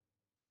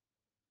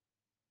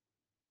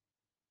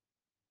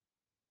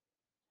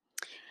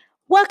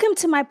Welcome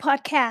to my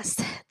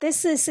podcast.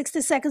 This is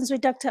 60 Seconds with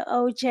Dr.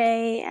 OJ,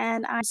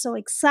 and I'm so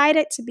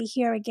excited to be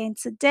here again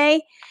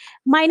today.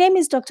 My name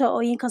is Dr.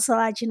 Oyinka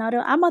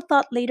Salajinado. I'm a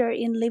thought leader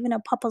in living a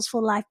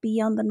purposeful life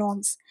beyond the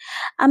norms.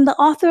 I'm the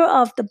author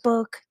of the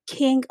book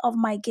King of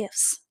My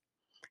Gifts.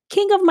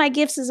 King of My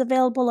Gifts is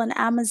available on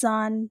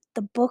Amazon,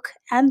 the book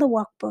and the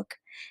workbook,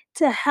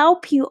 to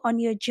help you on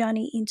your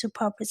journey into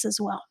purpose as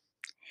well.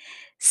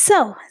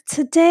 So,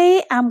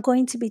 today I'm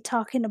going to be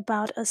talking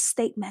about a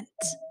statement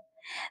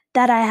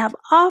that I have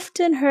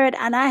often heard,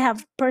 and I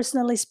have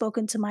personally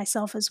spoken to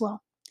myself as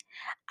well.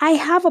 I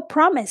have a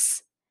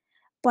promise,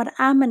 but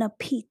I'm in a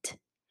pit.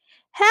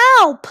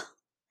 Help!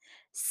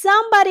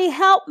 Somebody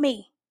help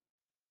me.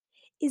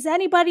 Is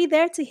anybody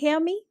there to hear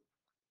me?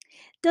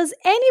 Does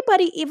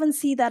anybody even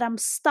see that I'm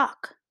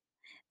stuck?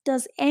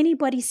 Does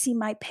anybody see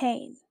my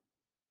pain?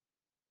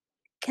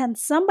 Can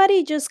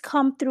somebody just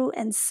come through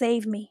and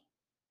save me?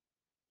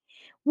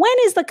 When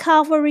is the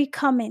Calvary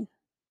coming?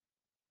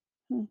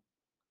 Hmm.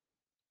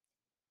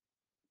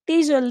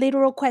 These are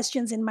literal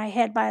questions in my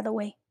head, by the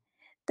way,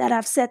 that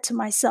I've said to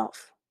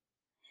myself.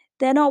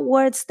 They're not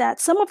words that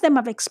some of them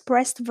I've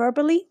expressed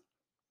verbally,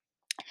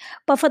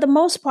 but for the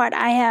most part,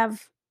 I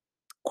have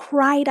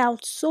cried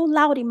out so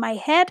loud in my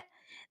head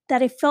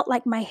that it felt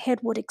like my head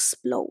would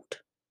explode.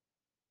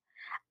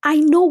 I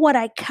know what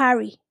I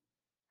carry.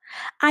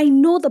 I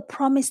know the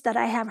promise that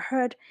I have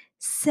heard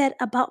said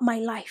about my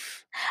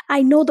life.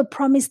 I know the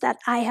promise that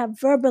I have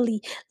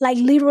verbally, like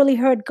literally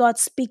heard God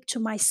speak to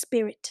my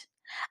spirit.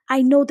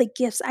 I know the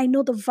gifts. I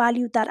know the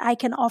value that I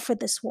can offer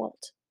this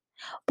world.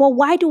 But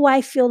why do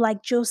I feel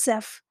like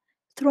Joseph,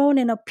 thrown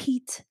in a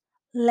pit,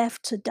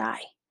 left to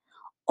die,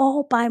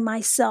 all by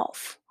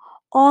myself,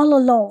 all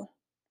alone,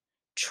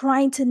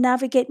 trying to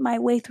navigate my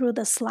way through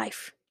this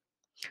life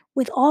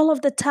with all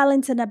of the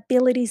talents and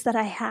abilities that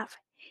I have?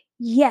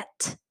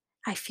 Yet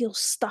I feel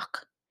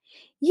stuck.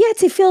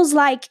 Yet it feels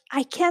like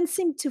I can't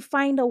seem to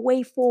find a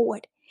way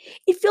forward.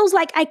 It feels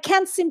like I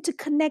can't seem to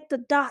connect the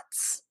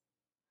dots.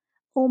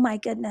 Oh my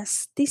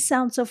goodness, this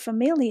sounds so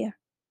familiar.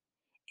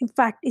 In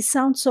fact, it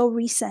sounds so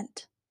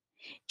recent.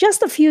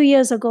 Just a few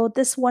years ago,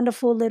 this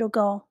wonderful little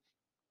girl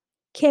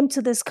came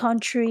to this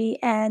country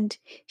and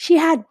she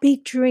had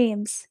big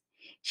dreams.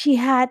 She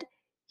had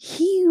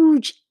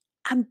huge,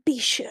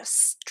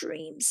 ambitious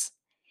dreams.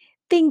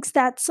 Things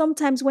that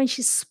sometimes when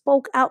she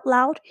spoke out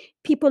loud,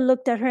 people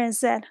looked at her and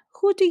said,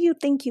 "Who do you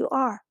think you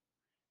are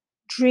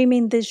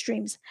dreaming these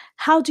dreams?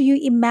 How do you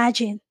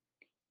imagine,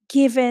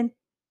 given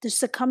the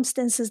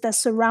circumstances that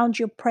surround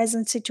your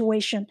present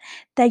situation,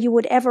 that you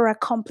would ever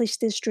accomplish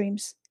these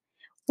dreams?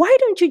 Why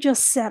don't you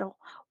just settle?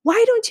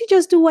 Why don't you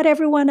just do what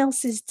everyone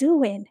else is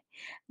doing?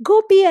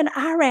 Go be an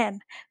RN.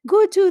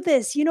 Go do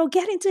this,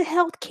 get into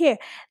healthcare.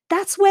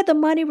 That's where the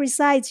money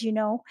resides.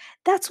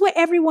 That's where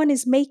everyone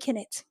is making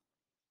it."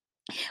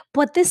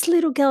 But this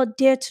little girl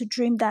dared to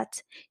dream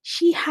that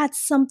she had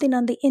something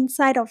on the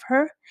inside of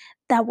her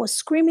that was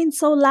screaming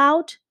so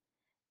loud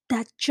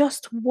that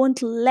just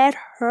won't let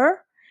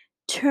her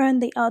turn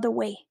the other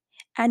way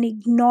and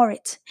ignore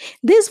it.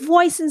 This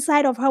voice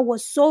inside of her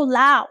was so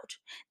loud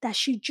that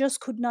she just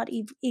could not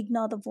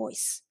ignore the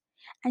voice.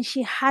 And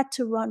she had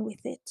to run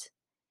with it.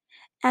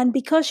 And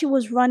because she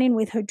was running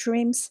with her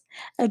dreams,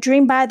 a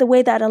dream, by the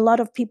way, that a lot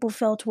of people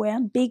felt were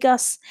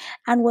ambiguous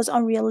and was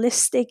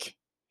unrealistic,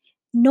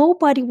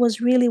 nobody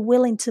was really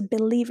willing to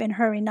believe in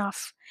her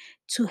enough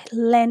to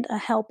lend a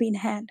helping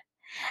hand.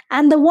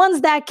 And the ones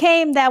that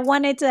came that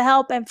wanted to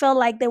help and felt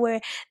like they were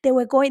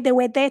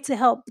there to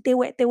help, they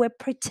were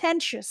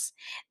pretentious.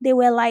 They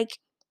were like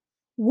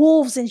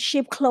wolves in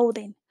sheep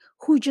clothing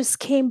who just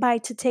came by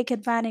to take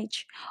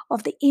advantage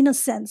of the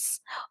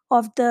innocence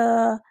of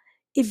the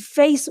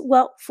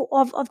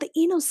of the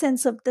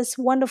innocence of this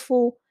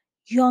wonderful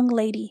young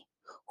lady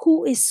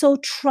who is so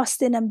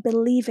trusting and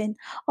believing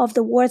of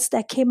the words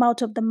that came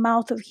out of the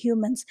mouth of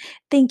humans,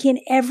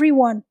 thinking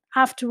everyone,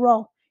 after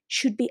all,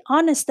 should be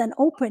honest and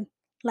open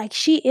like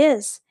she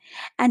is.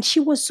 And she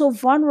was so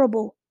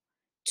vulnerable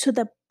to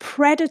the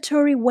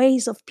predatory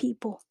ways of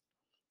people.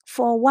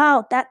 For a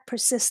while, that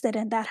persisted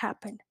and that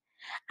happened.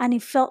 And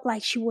it felt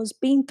like she was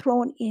being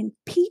thrown in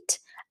pit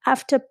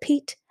after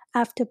pit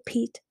after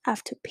pit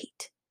after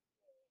pit.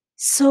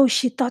 So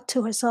she thought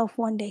to herself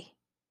one day,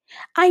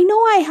 I know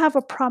I have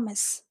a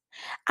promise.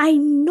 I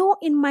know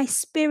in my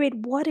spirit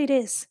what it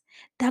is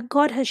that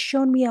God has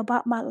shown me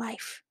about my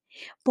life.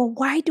 But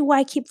why do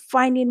I keep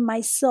finding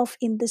myself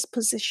in this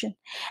position?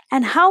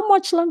 And how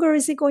much longer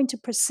is it going to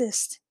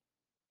persist?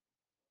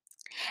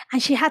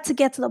 And she had to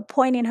get to the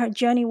point in her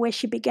journey where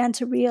she began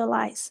to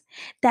realize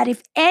that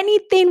if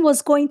anything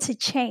was going to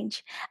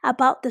change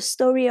about the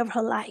story of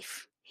her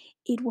life,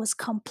 it was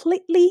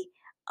completely,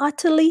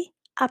 utterly,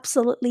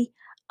 absolutely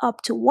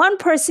up to one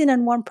person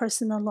and one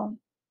person alone.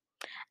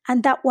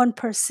 And that one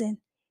person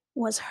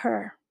was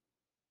her.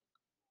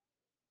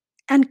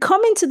 And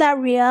coming to that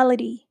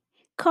reality,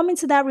 coming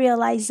to that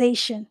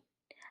realization,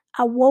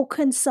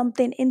 awoken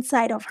something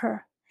inside of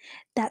her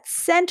that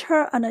sent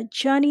her on a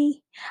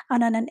journey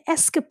and on an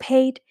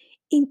escapade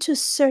into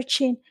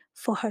searching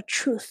for her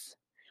truth.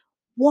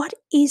 What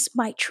is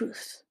my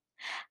truth?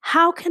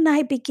 How can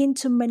I begin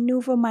to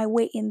maneuver my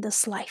way in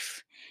this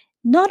life?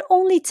 Not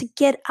only to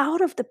get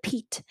out of the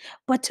pit,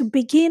 but to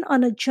begin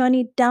on a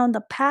journey down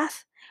the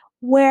path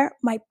where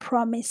my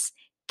promise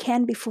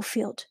can be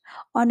fulfilled.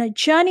 On a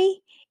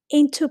journey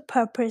into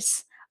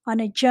purpose, on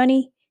a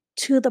journey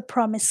to the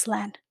promised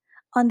land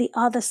on the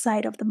other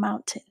side of the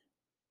mountain.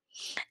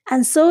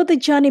 And so the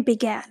journey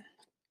began.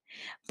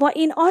 But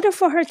in order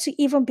for her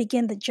to even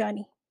begin the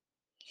journey,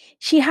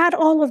 she had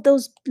all of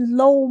those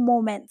low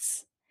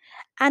moments.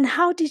 And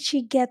how did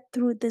she get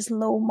through these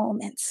low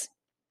moments?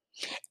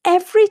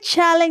 Every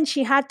challenge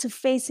she had to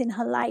face in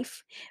her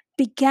life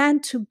began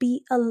to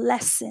be a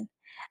lesson,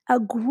 a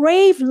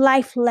grave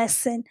life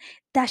lesson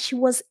that she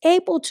was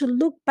able to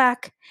look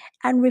back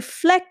and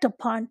reflect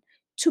upon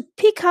to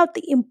pick out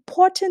the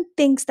important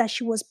things that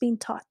she was being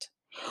taught.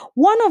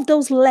 One of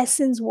those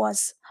lessons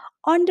was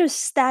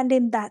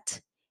understanding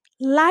that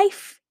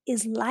life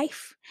is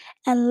life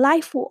and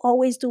life will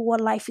always do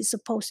what life is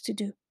supposed to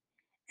do.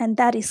 And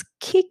that is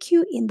kick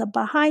you in the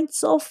behind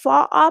so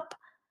far up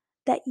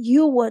that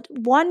you would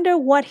wonder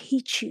what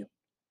hit you.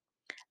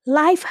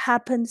 Life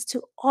happens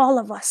to all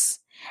of us.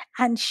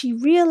 And she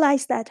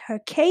realized that her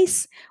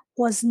case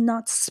was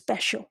not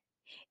special.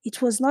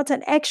 It was not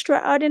an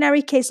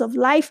extraordinary case of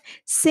life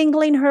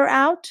singling her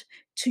out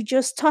to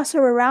just toss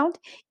her around.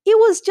 It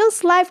was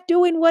just life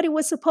doing what it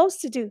was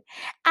supposed to do.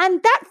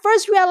 And that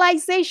first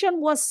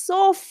realization was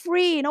so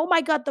freeing. Oh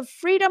my God, the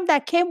freedom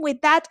that came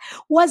with that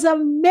was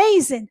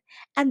amazing.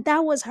 And that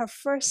was her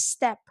first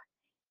step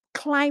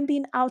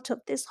climbing out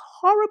of this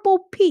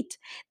horrible pit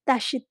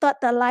that she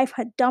thought that life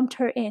had dumped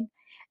her in,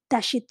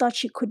 that she thought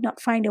she could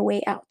not find a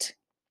way out.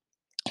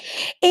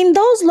 In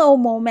those low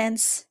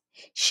moments,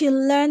 she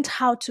learned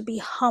how to be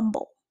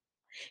humble.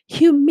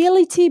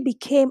 Humility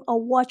became a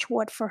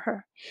watchword for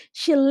her.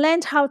 She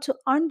learned how to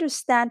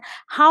understand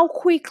how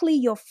quickly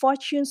your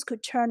fortunes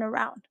could turn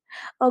around.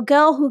 A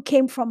girl who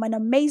came from an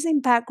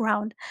amazing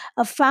background,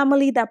 a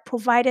family that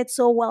provided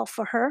so well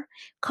for her,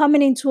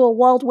 coming into a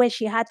world where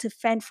she had to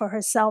fend for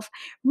herself,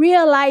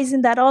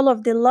 realizing that all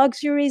of the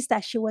luxuries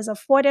that she was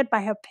afforded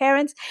by her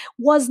parents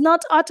was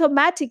not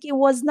automatic. It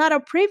was not a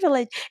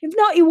privilege. If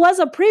not, it was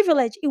a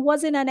privilege. It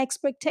wasn't an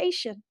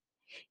expectation.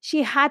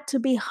 She had to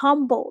be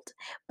humbled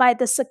by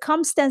the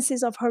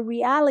circumstances of her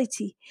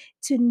reality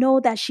to know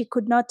that she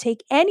could not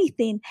take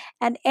anything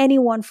and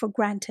anyone for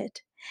granted.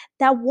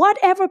 That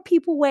whatever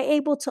people were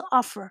able to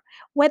offer,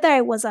 whether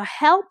it was a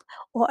help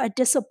or a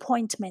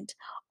disappointment,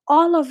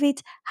 all of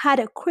it had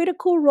a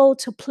critical role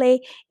to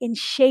play in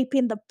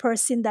shaping the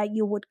person that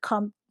you would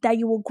come, that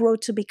you will grow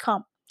to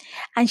become.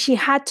 And she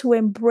had to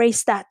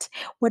embrace that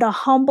with a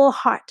humble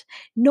heart,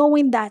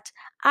 knowing that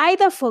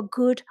either for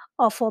good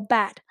or for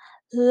bad,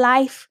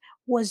 life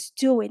was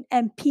doing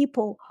and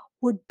people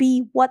would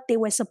be what they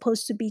were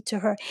supposed to be to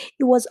her.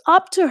 It was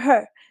up to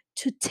her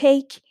to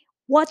take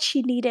what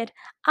she needed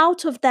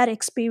out of that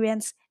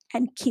experience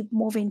and keep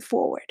moving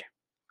forward.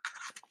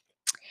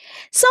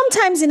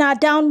 Sometimes in our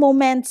down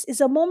moments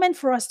is a moment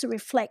for us to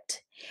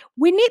reflect.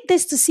 We need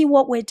this to see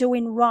what we're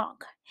doing wrong.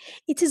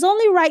 It is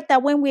only right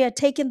that when we are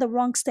taking the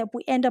wrong step,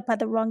 we end up at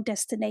the wrong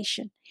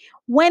destination.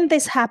 When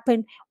this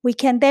happens, we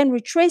can then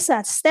retrace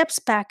our steps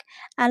back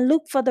and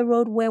look for the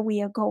road where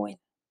we are going.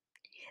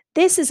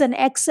 This is an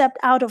excerpt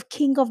out of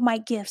King of My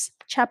Gifts,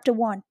 chapter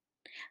 1,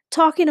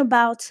 talking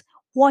about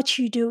what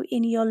you do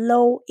in your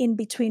low in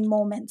between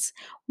moments.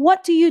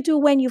 What do you do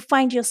when you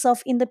find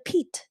yourself in the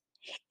pit?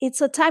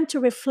 It's a time to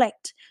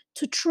reflect,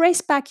 to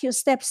trace back your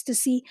steps to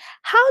see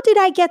how did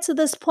I get to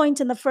this point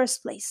in the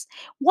first place?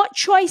 What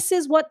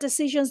choices, what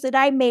decisions did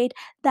I make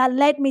that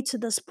led me to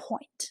this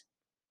point?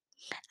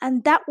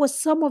 And that was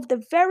some of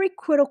the very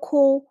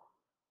critical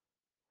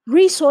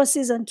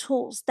resources and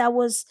tools that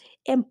was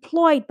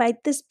employed by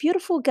this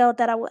beautiful girl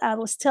that I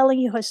was telling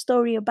you her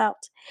story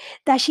about,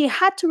 that she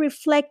had to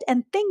reflect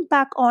and think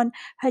back on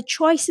her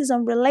choices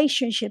on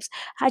relationships,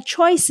 her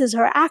choices,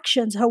 her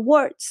actions, her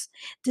words,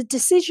 the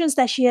decisions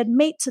that she had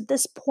made to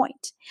this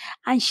point.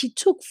 And she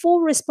took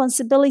full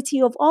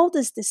responsibility of all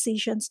these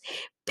decisions,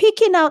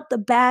 picking out the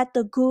bad,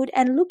 the good,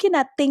 and looking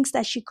at things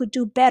that she could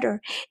do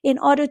better in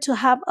order to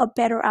have a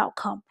better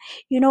outcome.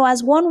 You know,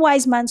 as one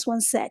wise man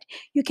once said,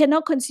 you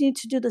cannot continue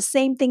to do the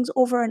same things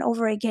over and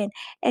over again,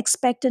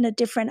 expecting a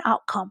different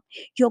outcome.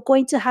 You're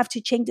going to have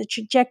to change the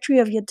trajectory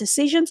of your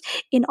decisions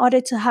in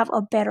order to have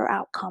a better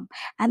outcome.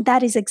 And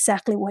that is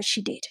exactly what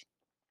she did.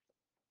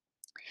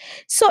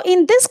 So,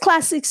 in this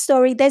classic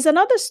story, there's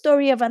another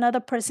story of another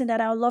person that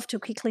I would love to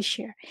quickly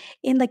share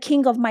in The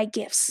King of My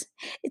Gifts.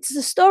 It's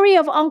the story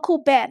of Uncle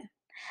Ben.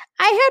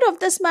 I heard of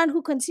this man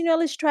who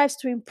continually strives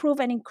to improve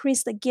and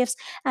increase the gifts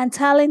and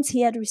talents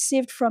he had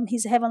received from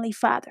his heavenly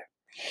Father.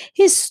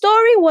 His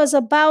story was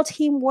about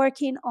him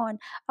working on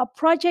a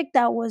project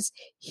that was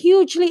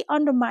hugely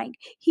undermined.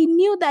 He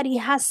knew that he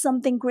has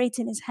something great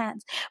in his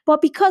hands,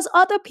 but because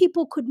other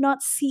people could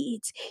not see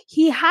it,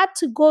 he had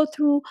to go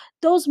through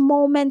those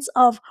moments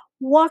of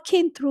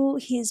walking through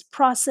his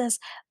process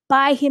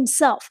by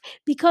himself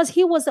because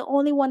he was the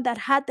only one that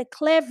had the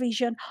clear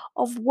vision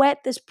of where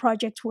this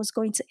project was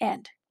going to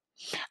end.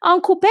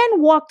 Uncle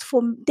Ben walked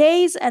for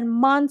days and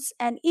months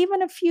and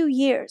even a few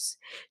years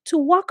to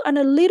work on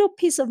a little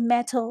piece of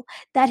metal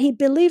that he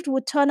believed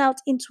would turn out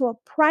into a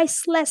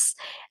priceless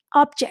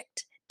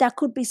object that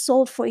could be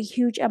sold for a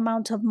huge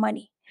amount of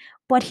money.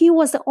 But he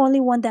was the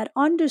only one that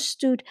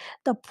understood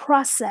the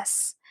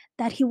process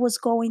that he was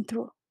going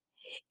through.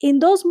 In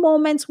those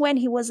moments when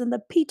he was in the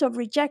pit of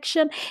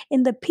rejection,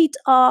 in the pit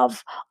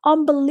of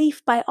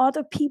unbelief by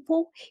other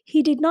people,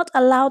 he did not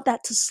allow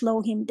that to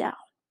slow him down.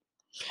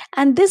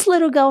 And this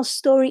little girl's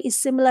story is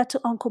similar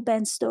to Uncle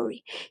Ben's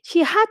story.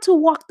 She had to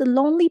walk the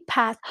lonely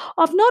path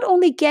of not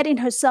only getting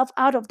herself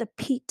out of the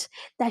pit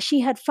that she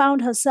had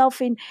found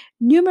herself in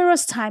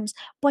numerous times,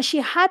 but she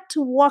had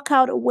to walk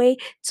out a way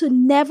to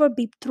never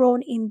be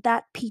thrown in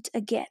that pit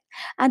again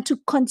and to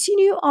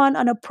continue on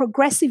a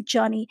progressive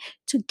journey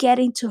to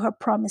getting to her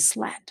promised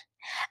land.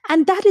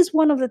 And that is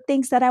one of the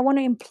things that I want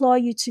to implore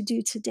you to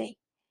do today.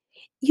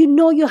 You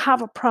know you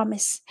have a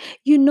promise.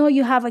 You know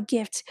you have a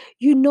gift.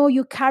 You know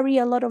you carry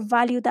a lot of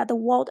value that the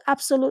world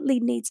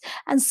absolutely needs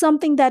and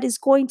something that is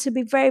going to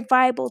be very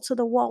viable to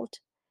the world.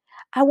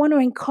 I want to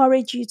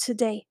encourage you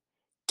today.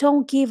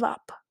 Don't give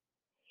up.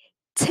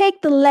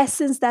 Take the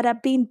lessons that are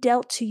being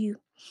dealt to you.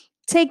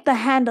 Take the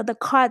hand of the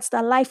cards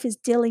that life is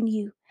dealing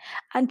you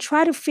and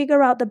try to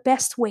figure out the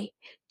best way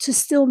to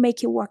still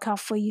make it work out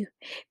for you.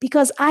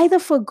 Because either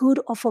for good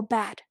or for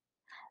bad,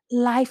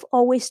 life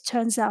always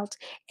turns out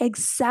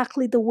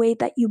exactly the way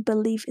that you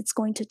believe it's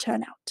going to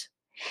turn out.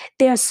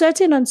 There are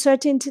certain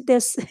uncertainty.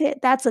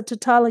 That's a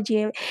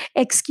tautology.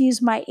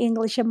 Excuse my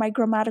English and my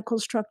grammatical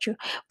structure.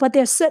 But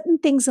there are certain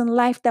things in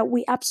life that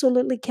we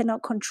absolutely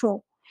cannot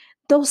control.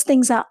 Those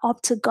things are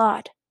up to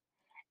God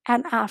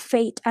and our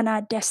fate and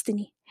our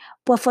destiny.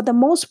 But for the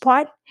most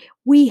part,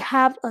 we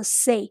have a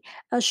say,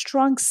 a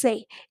strong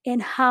say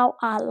in how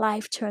our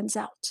life turns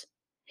out.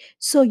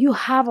 So you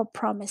have a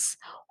promise.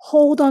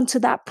 Hold on to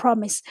that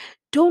promise.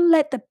 Don't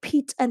let the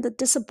pit and the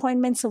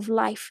disappointments of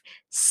life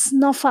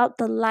snuff out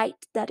the light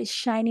that is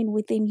shining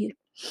within you.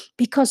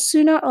 Because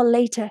sooner or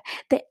later,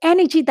 the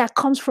energy that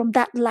comes from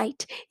that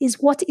light is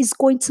what is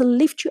going to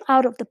lift you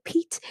out of the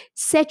pit,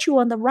 set you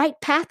on the right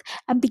path,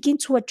 and begin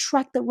to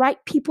attract the right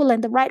people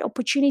and the right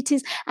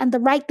opportunities, and the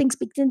right things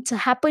begin to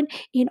happen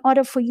in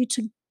order for you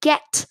to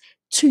get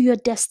to your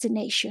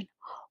destination.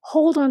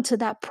 Hold on to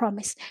that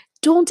promise.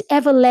 Don't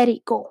ever let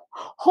it go.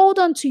 Hold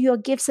on to your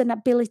gifts and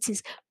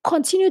abilities.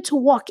 Continue to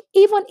walk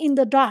even in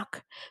the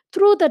dark.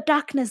 Through the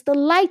darkness, the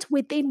light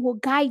within will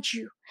guide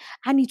you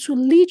and it will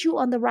lead you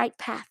on the right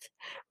path.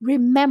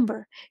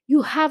 Remember,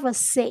 you have a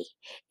say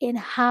in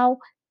how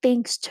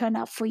things turn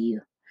out for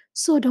you.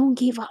 So don't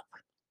give up.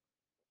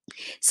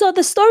 So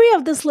the story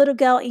of this little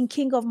girl in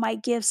King of My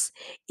Gifts,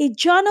 it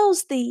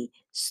journals the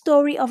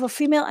story of a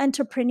female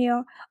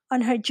entrepreneur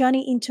on her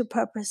journey into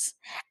purpose.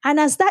 And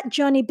as that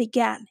journey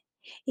began,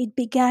 it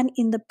began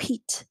in the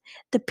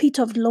pit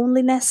of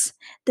loneliness,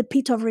 the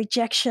pit of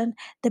rejection,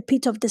 the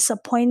pit of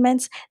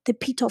disappointments, the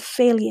pit of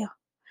failure.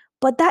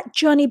 But that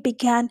journey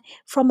began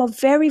from a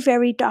very,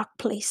 very dark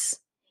place,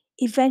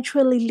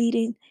 eventually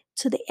leading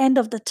to the end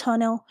of the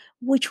tunnel,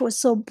 which was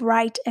so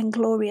bright and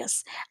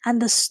glorious.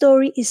 And the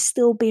story is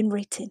still being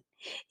written.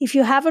 If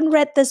you haven't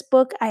read this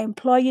book, I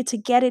implore you to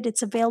get it.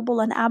 It's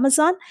available on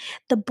Amazon,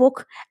 the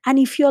book. And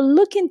if you're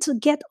looking to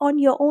get on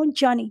your own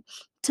journey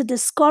to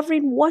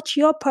discovering what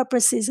your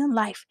purpose is in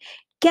life,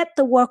 get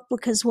the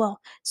workbook as well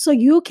so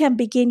you can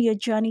begin your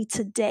journey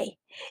today.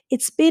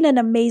 It's been an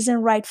amazing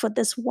ride for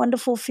this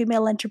wonderful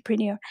female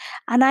entrepreneur.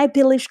 And I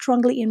believe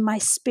strongly in my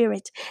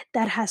spirit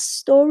that her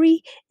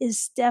story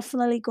is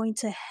definitely going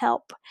to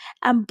help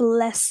and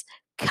bless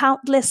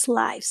countless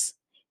lives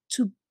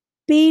to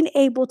being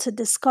able to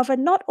discover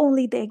not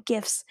only their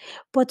gifts,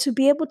 but to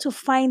be able to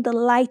find the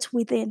light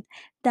within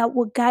that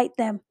will guide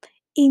them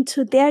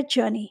into their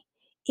journey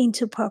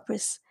into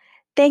purpose.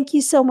 Thank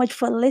you so much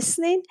for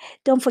listening.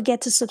 Don't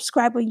forget to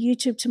subscribe on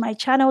YouTube to my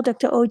channel,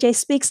 Dr. OJ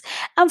Speaks,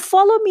 and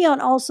follow me on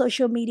all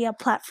social media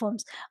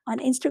platforms on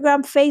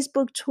Instagram,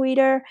 Facebook,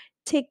 Twitter,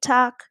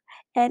 TikTok,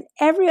 and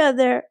every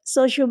other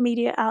social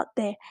media out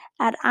there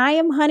at I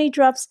am Honey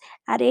Drops,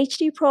 at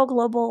HD Pro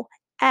Global,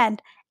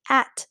 and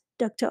at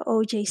Dr.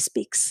 OJ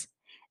Speaks.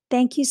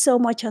 Thank you so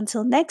much.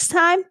 Until next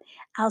time,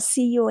 I'll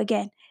see you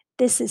again.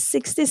 This is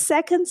 60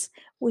 Seconds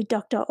with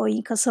Dr.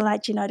 Oyinka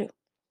Solajinadu.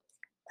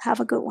 Have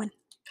a good one.